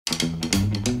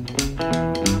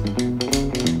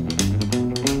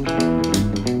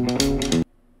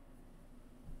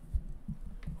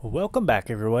Welcome back,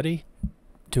 everybody,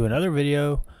 to another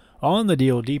video on the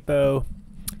Deal Depot.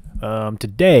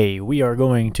 Today we are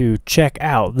going to check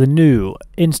out the new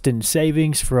instant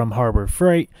savings from Harbor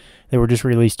Freight. They were just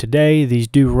released today. These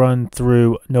do run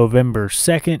through November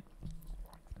 2nd.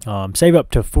 Save up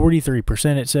to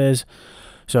 43%, it says.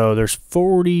 So there's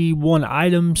 41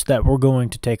 items that we're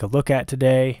going to take a look at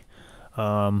today.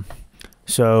 But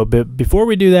before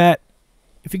we do that,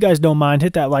 if you guys don't mind,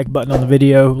 hit that like button on the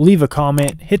video, leave a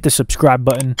comment, hit the subscribe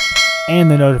button, and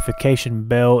the notification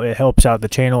bell. It helps out the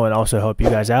channel and also help you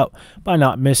guys out by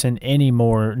not missing any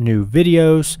more new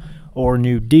videos or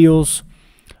new deals.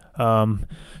 So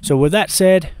with that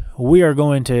said, we are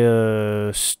going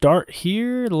to start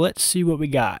here. Let's see what we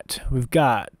got. We've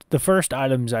got the first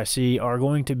items I see are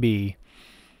going to be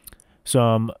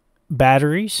some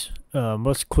batteries.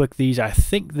 Let's click these. I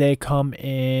think they come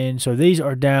in. So these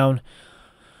are down.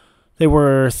 They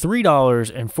were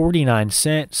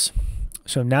 $3.49.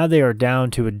 So now they are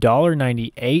down to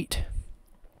 $1.98.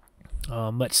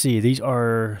 Let's see. These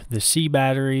are the C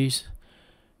batteries.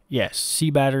 Yes, C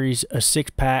batteries, a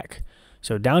 6-pack.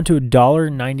 So down to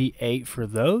 $1.98 for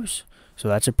those. So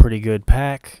that's a pretty good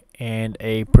pack and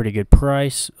a pretty good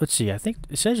price. Let's see. I think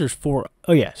it says there's 4.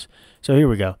 Oh, yes. So here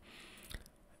we go.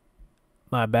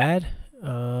 My bad.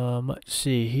 Let's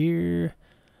see here.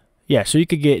 Yeah, so you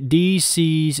could get D's,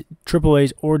 C's,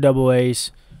 AAAs, or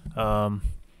AA's.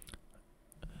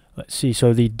 Let's see.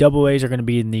 So the AA's are going to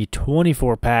be in the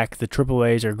 24-pack. The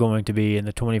AAAs are going to be in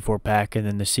the 24-pack, and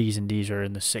then the C's and D's are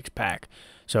in the 6-pack.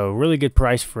 So really good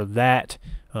price for that.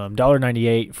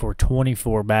 $1.98 for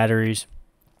 24 batteries.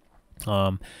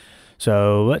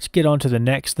 So let's get on to the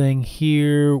next thing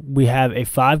here. We have a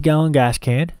 5-gallon gas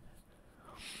can.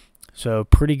 So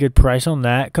pretty good price on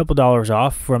that. A couple dollars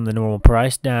off from the normal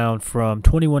price, down from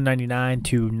 $21.99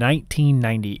 to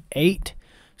 $19.98.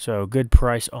 So good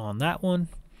price on that one.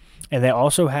 And they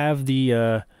also have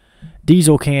the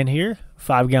diesel can here,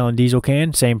 5-gallon diesel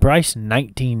can, same price,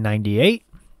 $19.98.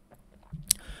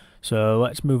 So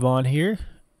let's move on here.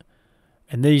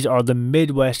 And these are the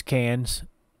Midwest cans.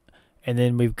 And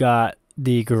then we've got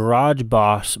the Garage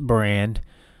Boss brand.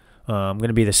 Going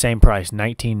to be the same price,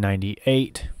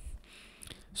 $19.98.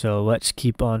 So let's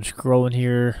keep on scrolling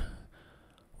here.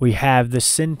 We have the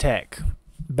Syntec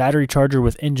battery charger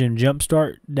with engine jump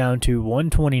start down to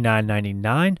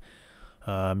 $129.99.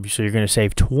 So you're going to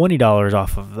save $20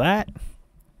 off of that.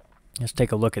 Let's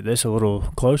take a look at this a little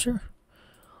closer.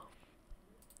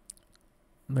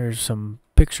 There's some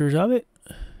pictures of it.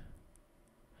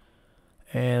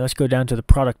 And let's go down to the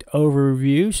product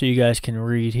overview so you guys can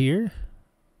read here.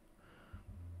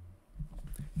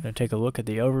 I'm going to take a look at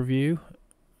the overview.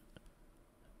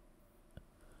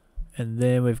 And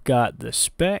then we've got the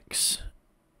specs.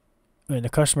 And the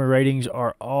customer ratings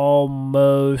are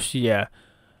almost, yeah.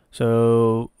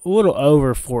 So a little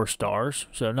over 4 stars.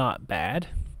 So not bad.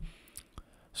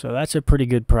 So that's a pretty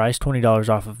good price, $20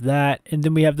 off of that. And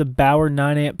then we have the Bauer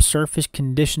 9-amp surface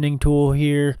conditioning tool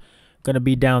here. Going to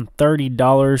be down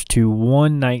 $30 to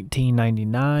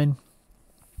 $119.99.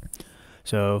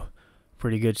 So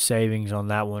pretty good savings on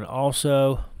that one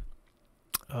also.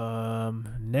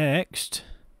 Next,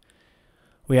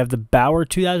 we have the Bauer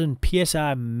 2000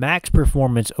 PSI Max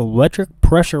Performance Electric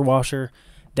Pressure Washer,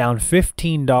 down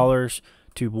 $15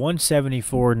 to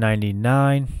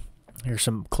 $174.99. Here's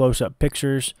some close-up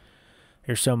pictures.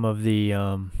 Here's some of the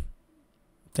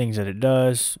things that it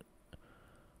does.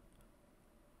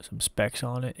 Some specs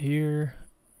on it here.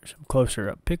 Some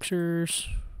closer-up pictures.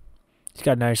 It's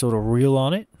got a nice little reel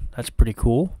on it. That's pretty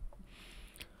cool.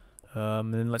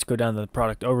 And then let's go down to the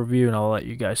product overview, and I'll let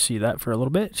you guys see that for a little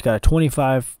bit. It's got a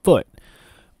 25-foot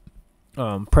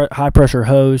high-pressure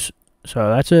hose. So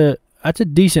that's a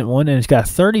decent one, and it's got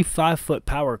a 35-foot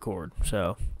power cord.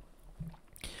 So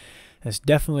it's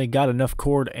definitely got enough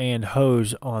cord and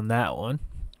hose on that one.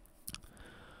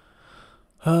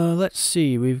 Let's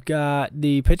see. We've got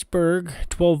the Pittsburgh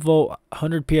 12-volt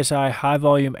 100 PSI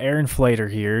high-volume air inflator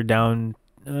here, down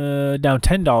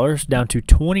 $10, down to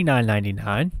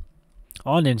 $29.99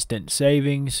 on instant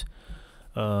savings.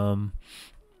 So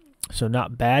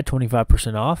not bad,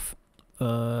 25% off.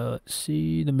 Let's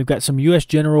see. Then we've got some U.S.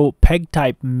 General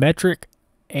peg-type metric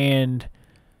and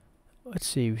let's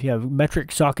see. We have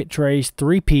metric socket trays,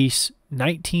 3-piece,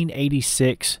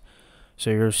 $19.86.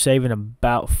 So you're saving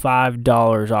about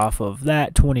 $5 off of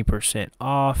that, 20%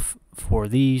 off for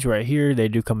these right here. They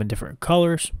do come in different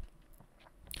colors.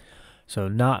 So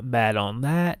not bad on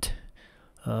that.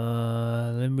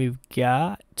 Then we've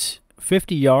got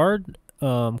 50-yard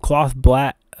cloth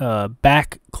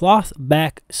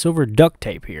back silver duct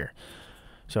tape here.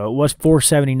 So it was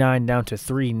 $4.79 down to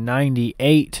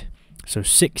 $3.98. So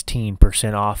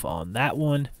 16% off on that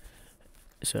one.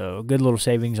 So good little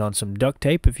savings on some duct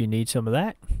tape if you need some of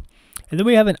that. And then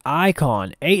we have an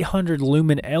Icon 800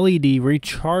 lumen LED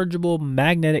rechargeable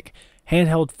magnetic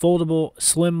handheld foldable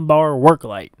slim bar work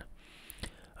light.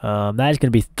 That is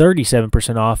going to be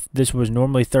 37% off. This was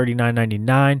normally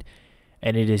 $39.99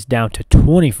 and it is down to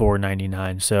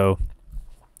 $24.99. So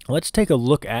let's take a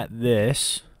look at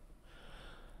this.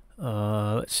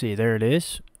 Let's see, there it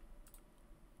is.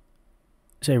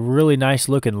 It's a really nice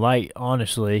looking light,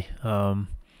 honestly. Got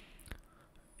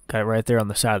it right there on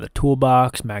the side of the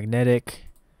toolbox, magnetic.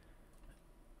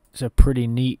 It's a pretty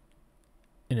neat,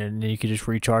 and then you can just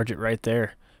recharge it right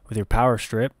there with your power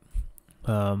strip.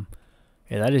 Yeah,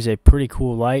 that is a pretty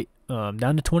cool light. Down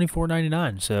to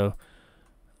 $24.99. So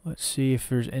let's see if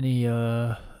there's any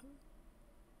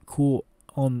cool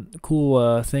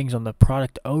things on the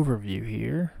product overview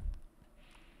here.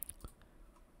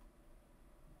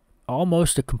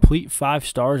 Almost a complete 5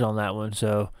 stars on that one,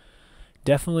 so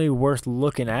definitely worth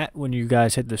looking at when you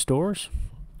guys hit the stores.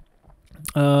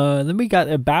 Then we got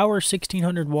a Bauer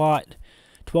 1600 watt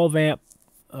 12 amp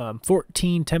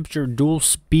 14 temperature dual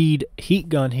speed heat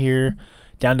gun here,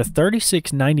 down to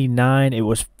 $36.99. It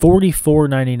was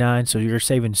 $44.99, so you're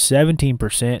saving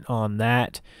 17% on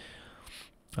that.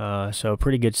 So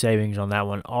pretty good savings on that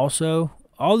one. Also,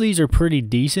 all these are pretty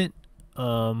decent.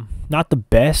 Not the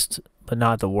best, but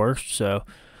not the worst. So,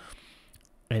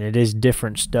 and it is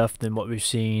different stuff than what we've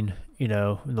seen, you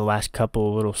know, in the last couple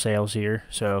of little sales here.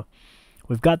 So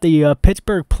we've got the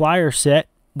Pittsburgh plier set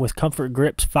with comfort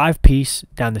grips 5-piece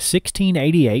down to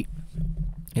 $16.88.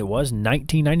 It was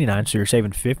 $19.99, so you're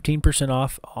saving 15%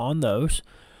 off on those.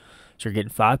 So you're getting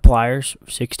 5 pliers,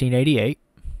 $16.88.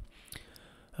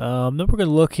 Then we're going to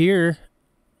look here.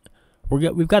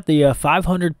 We've got the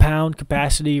 500-pound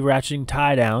capacity ratcheting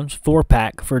tie downs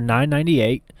 4-pack for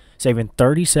 $9.98, saving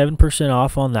 37%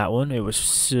 off on that one. It was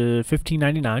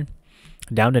 $15.99,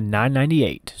 down to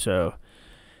 $9.98. So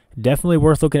definitely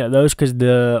worth looking at those, because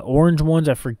the orange ones,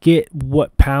 I forget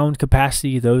what pound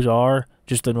capacity those are.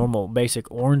 Just the normal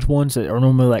basic orange ones that are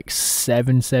normally like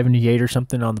 $7.78 or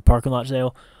something on the parking lot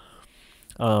sale.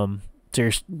 So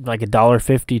you're like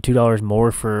 $1.50, $2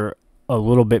 more for a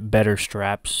little bit better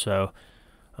straps. So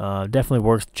definitely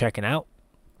worth checking out.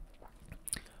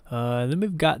 Then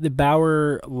we've got the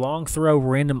Bauer long throw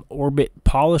random orbit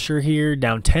polisher here,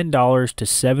 down $10 to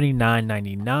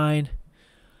 $79.99.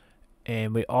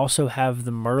 And we also have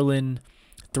the Merlin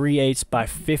 3/8 by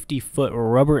 50 foot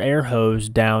rubber air hose,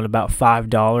 down about $5,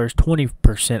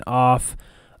 20% off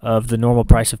of the normal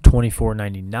price of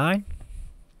 $24.99.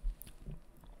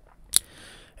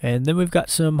 And then we've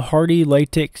got some Hardy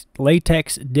latex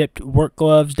dipped work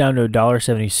gloves, down to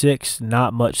 $1.76.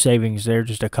 Not much savings there,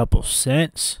 just a couple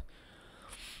cents.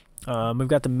 We've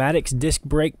got the Maddox disc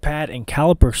brake pad and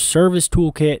caliper service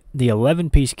toolkit, the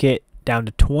 11-piece kit, down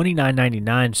to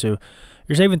 $29.99. So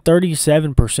you're saving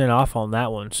 37% off on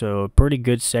that one. So pretty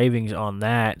good savings on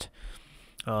that.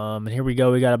 And here we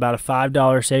go. We got about a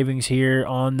 $5 savings here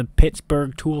on the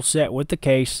Pittsburgh tool set with the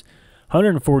case,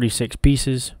 146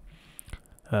 pieces.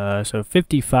 So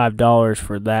 $55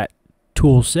 for that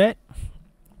tool set.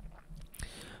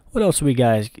 What else we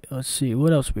guys? Let's see.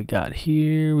 What else we got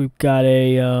here? We've got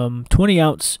a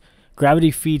 20-ounce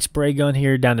gravity feed spray gun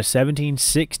here, down to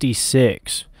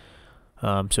 $17.66.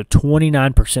 So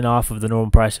 29% off of the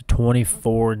normal price of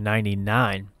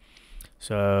 $24.99.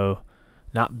 So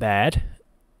not bad.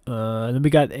 Then we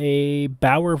got a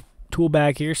Bauer tool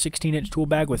bag here, 16-inch tool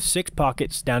bag with 6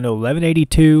 pockets, down to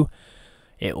 $11.82.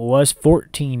 It was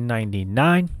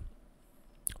 $14.99.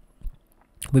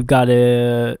 We've got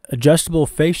a adjustable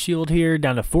face shield here,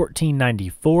 down to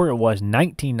 $14.94. It was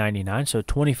 $19.99, so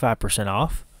 25%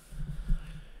 off.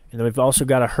 And then we've also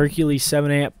got a Hercules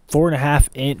 7-amp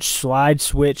 4.5-inch slide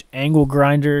switch angle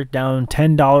grinder, down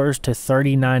 $10 to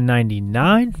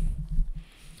 $39.99.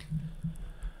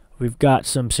 We've got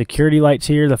some security lights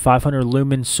here, the 500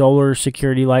 lumen solar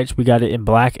security lights. We got it in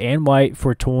black and white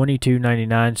for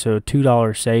 $22.99, so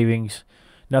 $2 savings.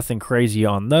 Nothing crazy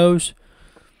on those.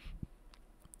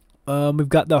 We've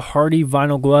got the Hardy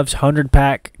vinyl gloves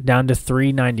 100-pack, down to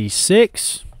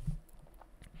 $3.96.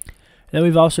 Then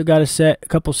we've also got a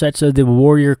couple sets of the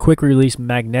Warrior quick release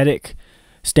magnetic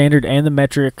standard and the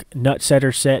metric nut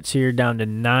setter sets here, down to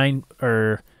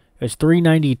it's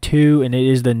 $3.92, and it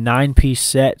is the 9-piece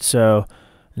set, so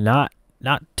not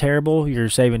terrible. You're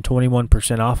saving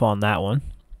 21% off on that one.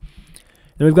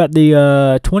 Then we've got the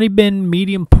 20-bin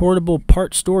medium portable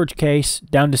part storage case,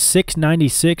 down to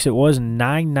 $6.96. It was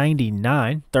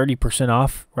 $9.99, 30%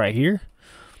 off right here.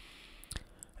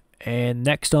 And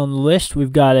next on the list,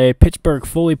 we've got a Pittsburgh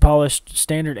fully polished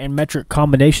standard and metric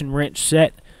combination wrench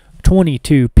set,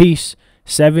 22 piece,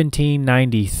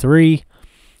 $17.93.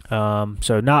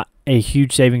 So not a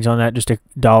huge savings on that, just a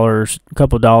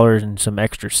couple dollars and some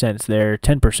extra cents there,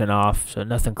 10% off, so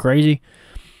nothing crazy.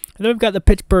 And then we've got the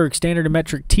Pittsburgh standard and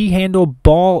metric T-handle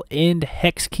ball end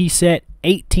hex key set,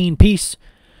 18 piece,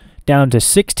 down to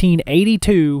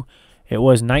 $16.82. It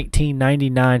was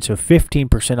 $19.99, so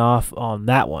 15% off on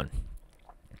that one.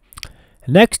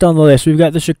 Next on the list, we've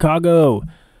got the Chicago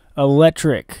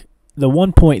Electric, the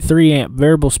 1.3 amp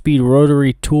variable speed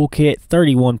rotary toolkit,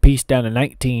 31 piece, down to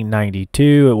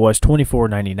 $19.92. It was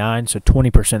 $24.99, so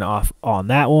 20% off on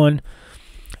that one.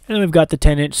 And then we've got the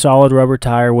 10-inch solid rubber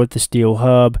tire with the steel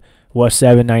hub. It was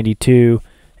 $7.92.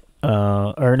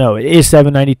 Or no, it is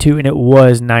 $7.92, and it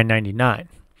was $9.99.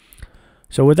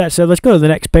 So with that said, let's go to the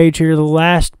next page here. The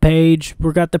last page,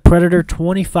 we've got the Predator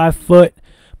 25-foot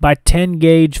by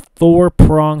 10-gauge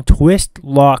 4-prong twist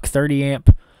lock 30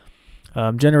 amp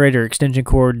generator extension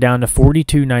cord, down to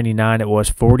 $42.99. It was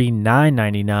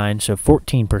 $49.99, so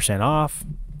 14% off.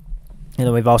 And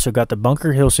then we've also got the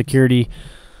Bunker Hill Security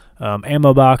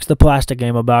ammo box, the plastic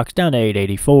ammo box, down to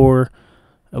 $8.84,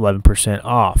 11%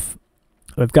 off.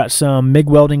 We've got some MIG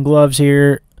welding gloves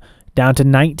here, down to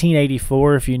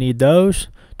 $19.84 if you need those,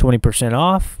 20%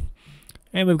 off.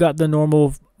 And we've got the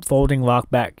normal folding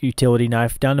lockback utility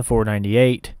knife, down to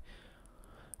 $4.98.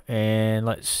 And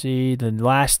let's see, the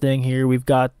last thing here, we've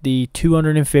got the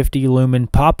 250 lumen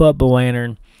pop-up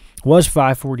lantern. Was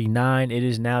 $5.49. It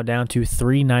is now down to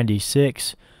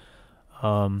 $3.96.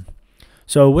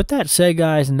 So with that said,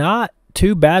 guys, not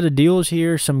too bad of deals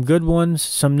here. Some good ones,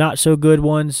 some not so good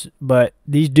ones, but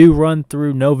these do run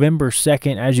through November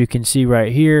 2nd, as you can see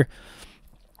right here.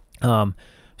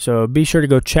 So be sure to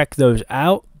go check those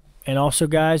out. And also,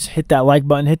 guys, hit that like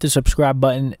button, hit the subscribe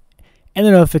button, and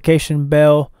the notification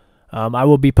bell. I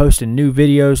will be posting new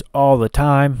videos all the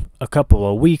time, a couple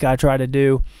a week I try to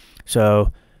do.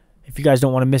 So if you guys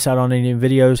don't want to miss out on any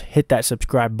videos, hit that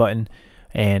subscribe button.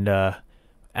 And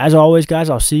as always, guys,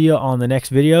 I'll see you on the next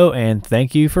video, and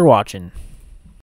thank you for watching.